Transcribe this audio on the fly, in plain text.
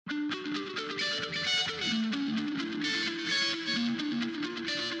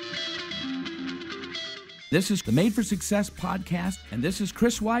This is the Made for Success podcast, and this is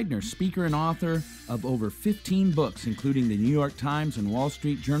Chris Widener, speaker and author of over 15 books, including the New York Times and Wall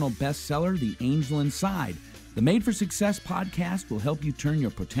Street Journal bestseller, The Angel Inside. The Made for Success podcast will help you turn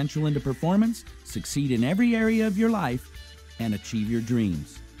your potential into performance, succeed in every area of your life, and achieve your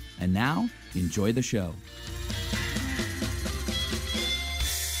dreams. And now, enjoy the show.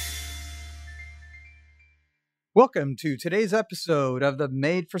 Welcome to today's episode of the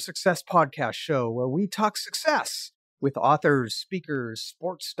Made for Success podcast show, where we talk success with authors, speakers,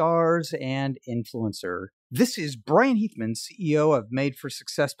 sports stars, and influencer. This is Brian Heathman, CEO of Made for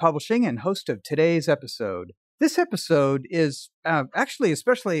Success Publishing and host of today's episode. This episode is actually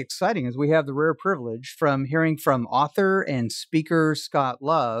especially exciting as we have the rare privilege from hearing from author and speaker Scott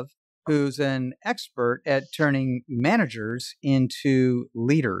Love, who's an expert at turning managers into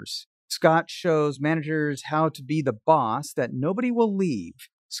leaders. Scott shows managers how to be the boss that nobody will leave.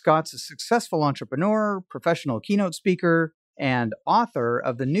 Scott's a successful entrepreneur, professional keynote speaker, and author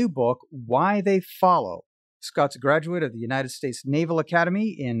of the new book, Why They Follow. Scott's a graduate of the United States Naval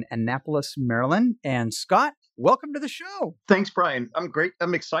Academy in Annapolis, Maryland. And Scott, welcome to the show. Thanks, Brian. I'm great.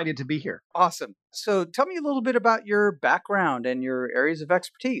 I'm excited to be here. Awesome. So tell me a little bit about your background and your areas of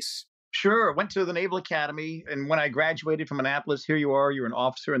expertise. Sure. Went to the Naval Academy. And when I graduated from Annapolis, here you are, you're an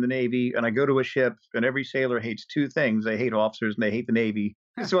officer in the Navy. And I go to a ship, and every sailor hates two things. They hate officers and they hate the Navy.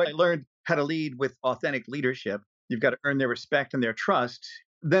 So I learned how to lead with authentic leadership. You've got to earn their respect and their trust.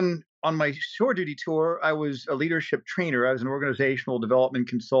 Then on my shore duty tour, I was a leadership trainer. I was an organizational development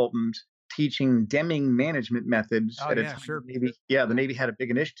consultant teaching Deming management methods at a time. Sure. The Navy had a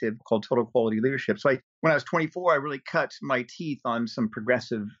big initiative called Total Quality Leadership. So when I was 24, I really cut my teeth on some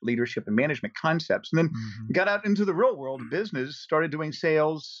progressive leadership and management concepts. And then got out into the real world of business, started doing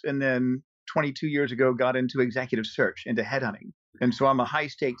sales, and then 22 years ago got into executive search, into headhunting. And so I'm a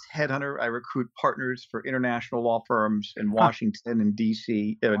high-stakes headhunter. I recruit partners for international law firms in Washington and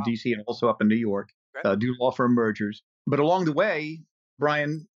D.C., D.C. and also up in New York, do law firm mergers. But along the way,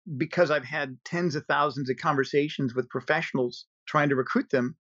 Brian, because I've had tens of thousands of conversations with professionals trying to recruit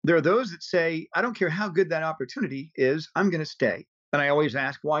them, there are those that say, I don't care how good that opportunity is, I'm going to stay. And I always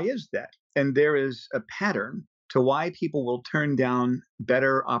ask, why is that? And there is a pattern to why people will turn down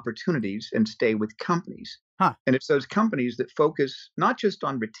better opportunities and stay with companies. And it's those companies that focus not just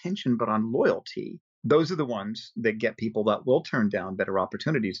on retention, but on loyalty. Those are the ones that get people that will turn down better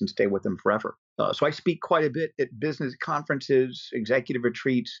opportunities and stay with them forever. So I speak quite a bit at business conferences, executive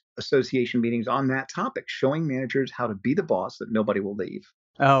retreats, association meetings on that topic, showing managers how to be the boss that nobody will leave.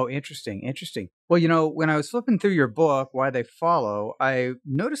 Oh, interesting. Well, when I was flipping through your book, Why They Follow, I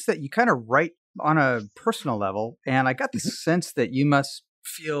noticed that you kind of write on a personal level, and I got the sense that you must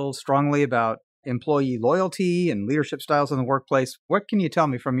feel strongly about employee loyalty and leadership styles in the workplace. What can you tell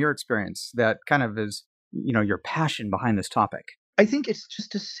me from your experience that kind of is, your passion behind this topic? I think it's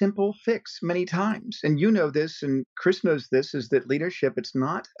just a simple fix many times. And you know this, and Chris knows this, is that leadership, it's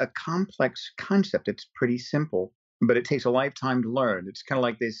not a complex concept. It's pretty simple, but it takes a lifetime to learn. It's kind of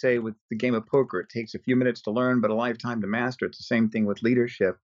like they say with the game of poker. It takes a few minutes to learn, but a lifetime to master. It's the same thing with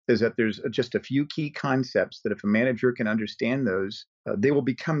leadership, is that there's just a few key concepts that if a manager can understand those, they will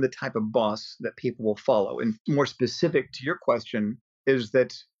become the type of boss that people will follow. And more specific to your question is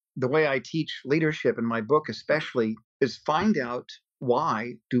that the way I teach leadership in my book especially is find out,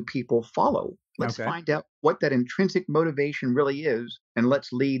 why do people follow? Let's find out what that intrinsic motivation really is, and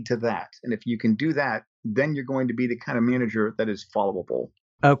let's lead to that. And if you can do that, then you're going to be the kind of manager that is followable.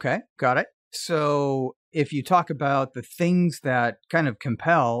 Okay, got it. So if you talk about the things that kind of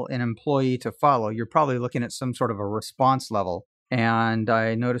compel an employee to follow, you're probably looking at some sort of a response level. And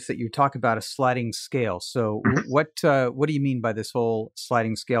I noticed that you talk about a sliding scale. So what do you mean by this whole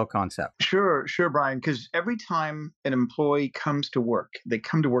sliding scale concept? Sure, Brian, because every time an employee comes to work, they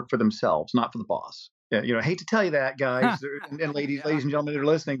come to work for themselves, not for the boss. I hate to tell you that, guys and ladies and gentlemen that are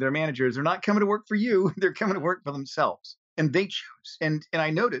listening, they're managers. They're not coming to work for you. They're coming to work for themselves. And they choose. And I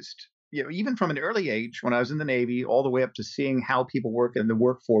noticed, even from an early age, when I was in the Navy, all the way up to seeing how people work in the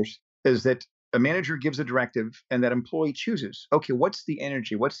workforce, is that a manager gives a directive and that employee chooses, okay, what's the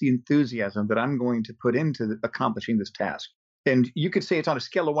energy, what's the enthusiasm that I'm going to put into accomplishing this task? And you could say it's on a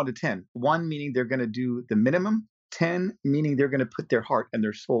scale of 1 to 10. 1 meaning they're going to do the minimum, 10 meaning they're going to put their heart and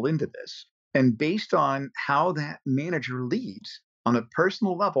their soul into this. And based on how that manager leads on a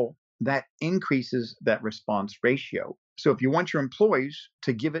personal level, that increases that response ratio. So if you want your employees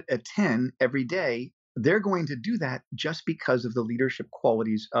to give it a 10 every day, they're going to do that just because of the leadership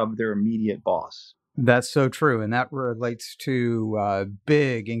qualities of their immediate boss. That's so true. And that relates to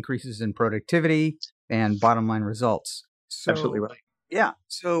big increases in productivity and bottom line results. Absolutely right. Yeah.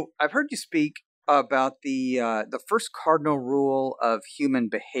 So I've heard you speak about the first cardinal rule of human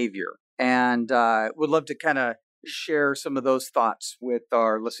behavior, and would love to kind of share some of those thoughts with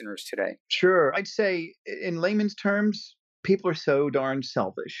our listeners today. Sure. I'd say, in layman's terms, people are so darn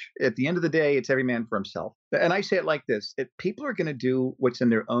selfish. At the end of the day, it's every man for himself. And I say it like this: if people are going to do what's in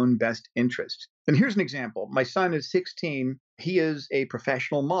their own best interest. And here's an example. My son is 16. He is a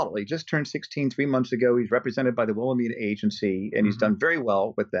professional model. He just turned 16 3 months ago. He's represented by the Wilhelmina Agency, and he's done very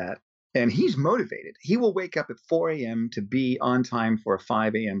well with that. And he's motivated. He will wake up at 4 a.m. to be on time for a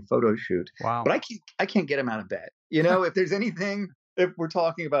 5 a.m. photo shoot. Wow. But I can't get him out of bed. If there's anything, if we're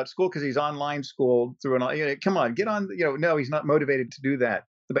talking about school, because he's online schooled through come on, get on, no, he's not motivated to do that.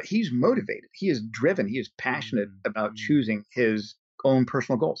 But he's motivated. He is driven. He is passionate about choosing his own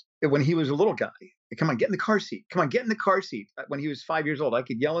personal goals. When he was a little guy, come on, get in the car seat. Come on, get in the car seat. When he was 5 years old, I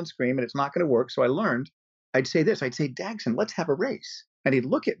could yell and scream and it's not going to work. So I learned, I'd say, Dagson, let's have a race. And he'd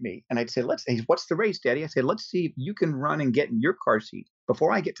look at me and I'd say, what's the race, Daddy? I say, let's see if you can run and get in your car seat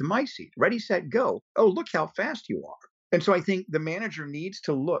before I get to my seat. Ready, set, go. Oh, look how fast you are. And so I think the manager needs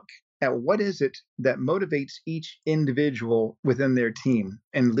to look at what is it that motivates each individual within their team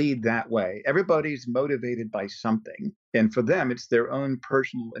and lead that way. Everybody's motivated by something. And for them, it's their own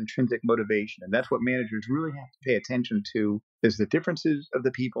personal intrinsic motivation. And that's what managers really have to pay attention to, is the differences of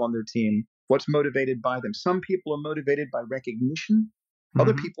the people on their team, what's motivated by them. Some people are motivated by recognition.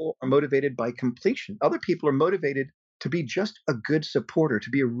 Other people are motivated by completion. Other people are motivated to be just a good supporter, to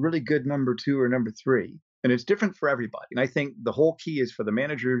be a really good number 2 or number 3. And it's different for everybody. And I think the whole key is for the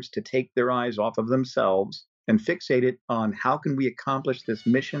managers to take their eyes off of themselves and fixate it on how can we accomplish this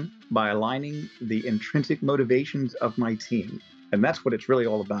mission by aligning the intrinsic motivations of my team. And that's what it's really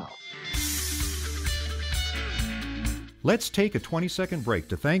all about. Let's take a 20-second break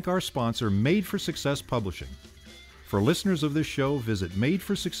to thank our sponsor, Made for Success Publishing. For listeners of this show, visit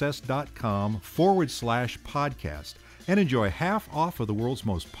madeforsuccess.com/podcast and enjoy half off of the world's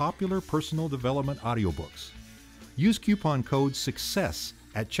most popular personal development audiobooks. Use coupon code SUCCESS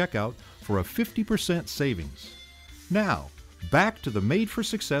at checkout for a 50% savings. Now, back to the Made for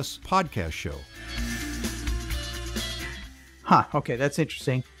Success podcast show. Okay, that's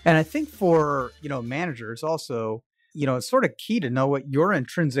interesting. And I think for, managers also, it's sort of key to know what your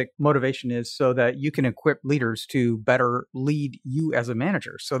intrinsic motivation is so that you can equip leaders to better lead you as a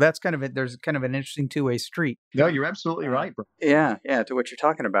manager. So that's there's kind of an interesting two-way street. No, you're absolutely right, bro. Yeah, to what you're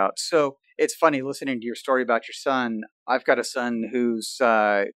talking about. So it's funny listening to your story about your son. I've got a son who's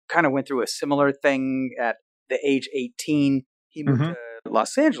kind of went through a similar thing at the age 18. He moved to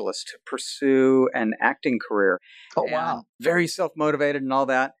Los Angeles to pursue an acting career. Oh, wow. Very self-motivated and all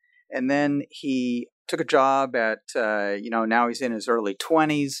that. And then he took a job at, now he's in his early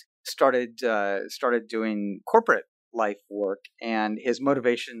 20s, started doing corporate life work, and his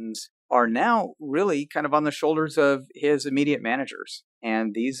motivations are now really kind of on the shoulders of his immediate managers.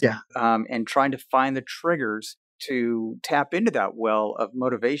 And and trying to find the triggers to tap into that well of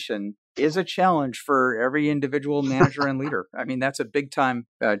motivation is a challenge for every individual manager and leader. I mean, that's a big time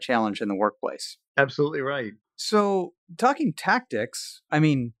challenge in the workplace. Absolutely right. So talking tactics,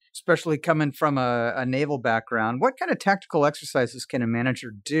 especially coming from a naval background, what kind of tactical exercises can a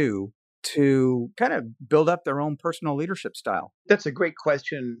manager do to kind of build up their own personal leadership style? That's a great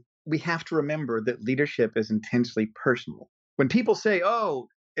question. We have to remember that leadership is intensely personal. When people say, oh,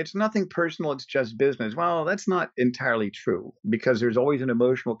 it's nothing personal, it's just business. Well, that's not entirely true, because there's always an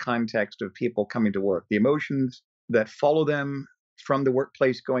emotional context of people coming to work. The emotions that follow them from the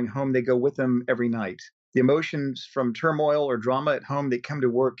workplace going home, they go with them every night. The emotions from turmoil or drama at home, they come to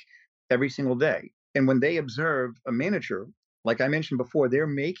work every single day. And when they observe a manager, like I mentioned before, they're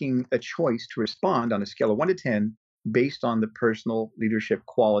making a choice to respond on a scale of 1 to 10 based on the personal leadership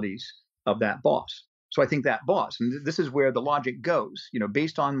qualities of that boss. So I think that boss, and this is where the logic goes,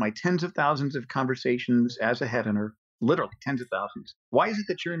 based on my tens of thousands of conversations as a headhunter, literally tens of thousands. Why is it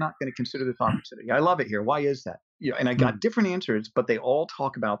that you're not going to consider this opportunity? I love it here. Why is that? And I got different answers, but they all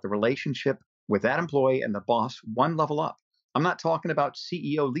talk about the relationship with that employee and the boss one level up. I'm not talking about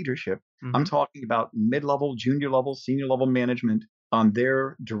CEO leadership. I'm talking about mid-level, junior level, senior level management on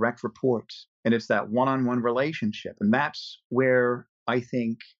their direct reports. And it's that one-on-one relationship. And that's where I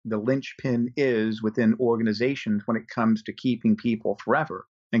think the linchpin is within organizations when it comes to keeping people forever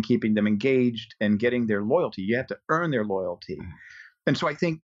and keeping them engaged and getting their loyalty. You have to earn their loyalty. And so I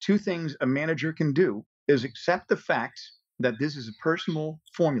think 2 things a manager can do is accept the fact that this is a personal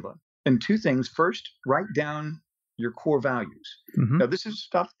formula. And 2 things. First, write down your core values. Now, this is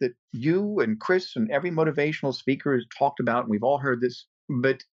stuff that you and Chris and every motivational speaker has talked about, and we've all heard this,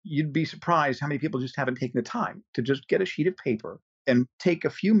 but you'd be surprised how many people just haven't taken the time to just get a sheet of paper and take a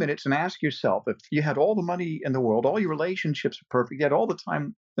few minutes and ask yourself, if you had all the money in the world, all your relationships are perfect, you had all the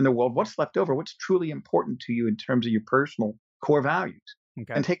time in the world, what's left over? What's truly important to you in terms of your personal core values?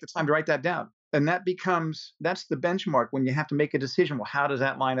 Okay. And take the time to write that down. And that's the benchmark when you have to make a decision. Well, how does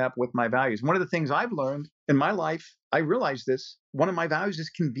that line up with my values? One of the things I've learned in my life, I realized this, one of my values is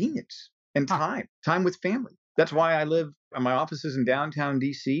convenience and time with family. That's why I live, my office is in downtown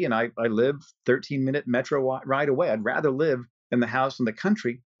DC, and I live 13-minute metro ride away. I'd rather live in the house in the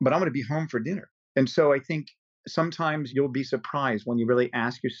country, but I'm going to be home for dinner. And so I think sometimes you'll be surprised when you really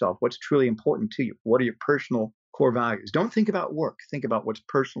ask yourself what's truly important to you. What are your personal core values? Don't think about work. Think about what's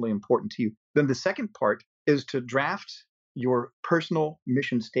personally important to you. Then the second part is to draft your personal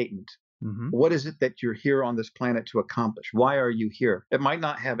mission statement. Mm-hmm. What is it that you're here on this planet to accomplish? Why are you here? It might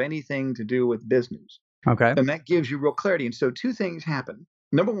not have anything to do with business. Okay. And that gives you real clarity. And so two things happen.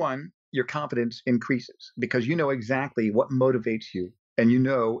 Number one, your confidence increases because you know exactly what motivates you and you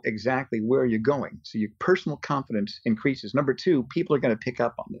know exactly where you're going. So your personal confidence increases. Number two, people are going to pick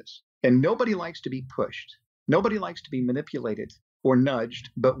up on this. And nobody likes to be pushed. Nobody likes to be manipulated or nudged,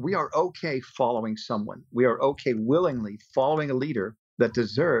 but we are okay following someone. We are okay willingly following a leader that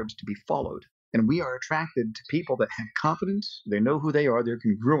deserves to be followed. And we are attracted to people that have confidence. They know who they are. They're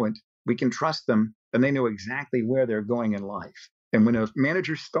congruent. We can trust them, and they know exactly where they're going in life. And when a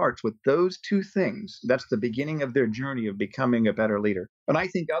manager starts with those two things, that's the beginning of their journey of becoming a better leader. And I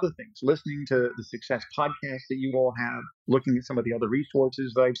think other things, listening to the Success podcast that you all have, looking at some of the other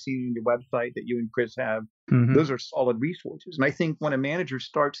resources that I've seen on your website that you and Chris have, those are solid resources. And I think when a manager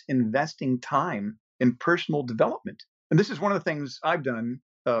starts investing time in personal development, and this is one of the things I've done,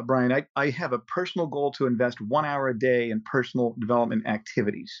 Brian, I have a personal goal to invest 1 hour a day in personal development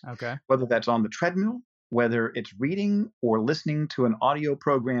activities. Okay. Whether that's on the treadmill, whether it's reading or listening to an audio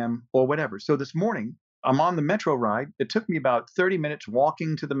program or whatever. So this morning, I'm on the metro ride. It took me about 30 minutes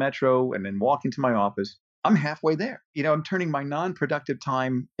walking to the metro and then walking to my office. I'm halfway there. I'm turning my non-productive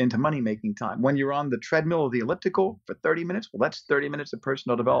time into money-making time. When you're on the treadmill or the elliptical for 30 minutes, well, that's 30 minutes of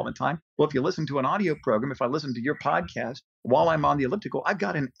personal development time. Well, if you listen to an audio program, if I listen to your podcast while I'm on the elliptical, I've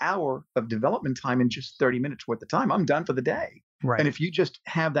got an hour of development time in just 30 minutes worth of time. I'm done for the day. Right. And if you just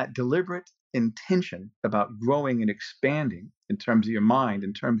have that deliberate intention about growing and expanding in terms of your mind,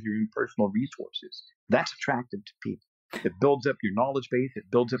 in terms of your own personal resources, that's attractive to people. It builds up your knowledge base. It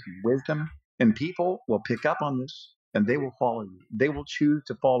builds up your wisdom. And people will pick up on this and they will follow you. They will choose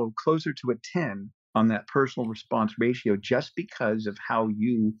to follow closer to a 10 on that personal response ratio just because of how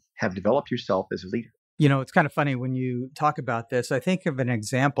you have developed yourself as a leader. It's kind of funny when you talk about this. I think of an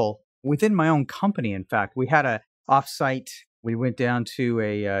example within my own company. In fact, we had a offsite. We went down to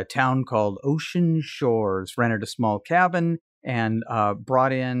a town called Ocean Shores, rented a small cabin, and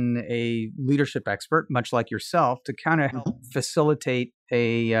brought in a leadership expert, much like yourself, to kind of help facilitate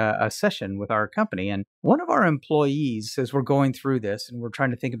a session with our company. And one of our employees, as we're going through this and we're trying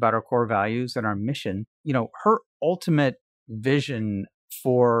to think about our core values and our mission, her ultimate vision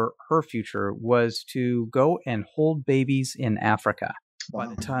for her future was to go and hold babies in Africa by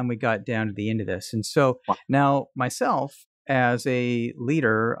the time we got down to the end of this. And so now myself, as a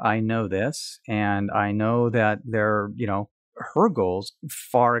leader, I know this, and I know that her goals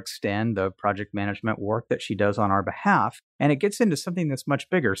far extend the project management work that she does on our behalf, and it gets into something that's much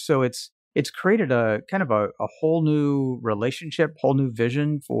bigger. So it's created a kind of a whole new relationship, whole new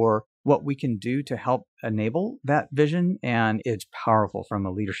vision for what we can do to help enable that vision, and it's powerful from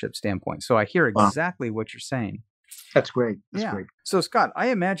a leadership standpoint. So I hear exactly what you're saying. That's great. That's great. So, Scott, I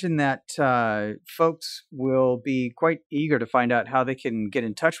imagine that folks will be quite eager to find out how they can get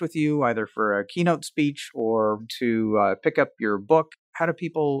in touch with you, either for a keynote speech or to pick up your book. How do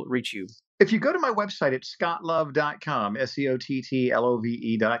people reach you? If you go to my website, it's scottlove.com, SCOTTLOVE.com.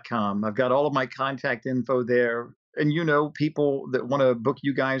 I've got all of my contact info there. And people that want to book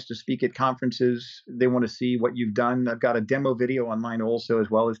you guys to speak at conferences, they want to see what you've done. I've got a demo video on mine also, as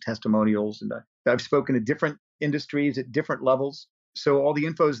well as testimonials. And I've spoken to different industries at different levels. So all the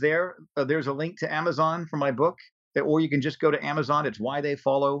info is there. There's a link to Amazon for my book, or you can just go to Amazon. It's Why They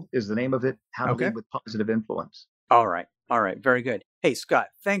Follow is the name of it. How to Lead with Positive Influence. All right. Very good. Hey, Scott,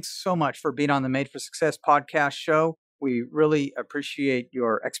 thanks so much for being on the Made for Success podcast show. We really appreciate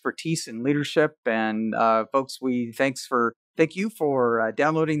your expertise in leadership, and folks, thank you for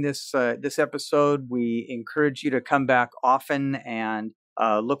downloading this episode. We encourage you to come back often and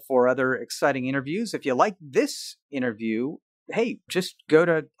look for other exciting interviews. If you like this interview, hey, just go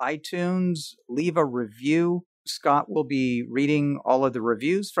to iTunes, leave a review. Scott will be reading all of the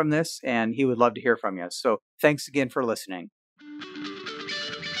reviews from this, and he would love to hear from you. So thanks again for listening.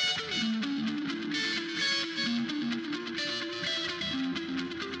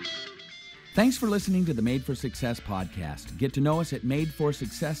 Thanks for listening to the Made for Success podcast. Get to know us at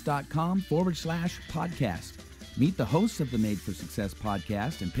madeforsuccess.com/podcast. Meet the hosts of the Made for Success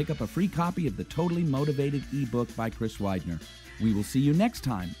podcast and pick up a free copy of the Totally Motivated ebook by Chris Widener. We will see you next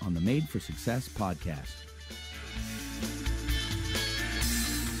time on the Made for Success podcast.